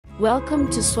Welcome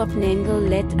to swapnangal.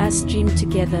 Let us dream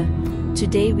together.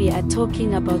 Today we are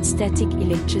talking about static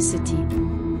electricity.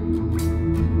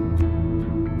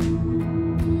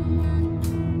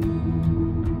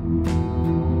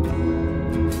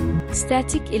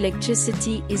 Static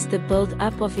electricity is the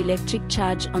build-up of electric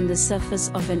charge on the surface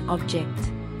of an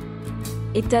object.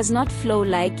 It does not flow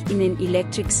like in an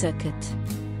electric circuit.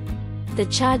 The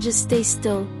charges stay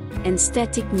still, and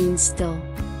static means still.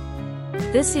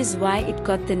 This is why it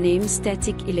got the name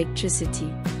static electricity.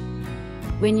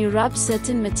 When you rub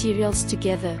certain materials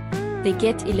together, they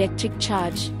get electric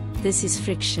charge. This is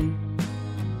friction.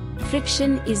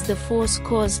 Friction is the force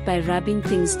caused by rubbing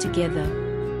things together.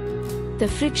 The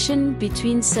friction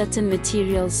between certain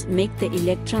materials make the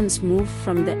electrons move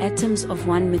from the atoms of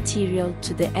one material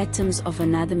to the atoms of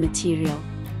another material.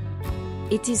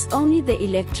 It is only the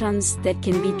electrons that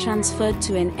can be transferred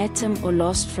to an atom or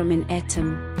lost from an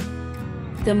atom.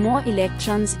 The more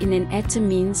electrons in an atom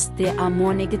means there are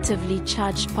more negatively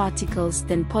charged particles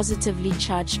than positively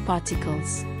charged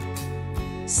particles.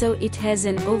 So it has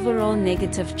an overall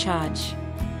negative charge.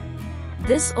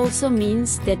 This also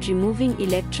means that removing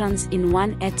electrons in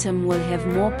one atom will have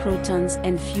more protons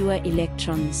and fewer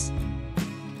electrons.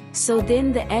 So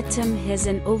then the atom has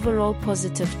an overall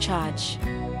positive charge.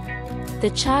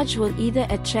 The charge will either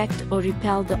attract or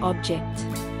repel the object.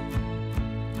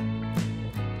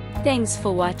 Thanks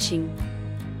for watching.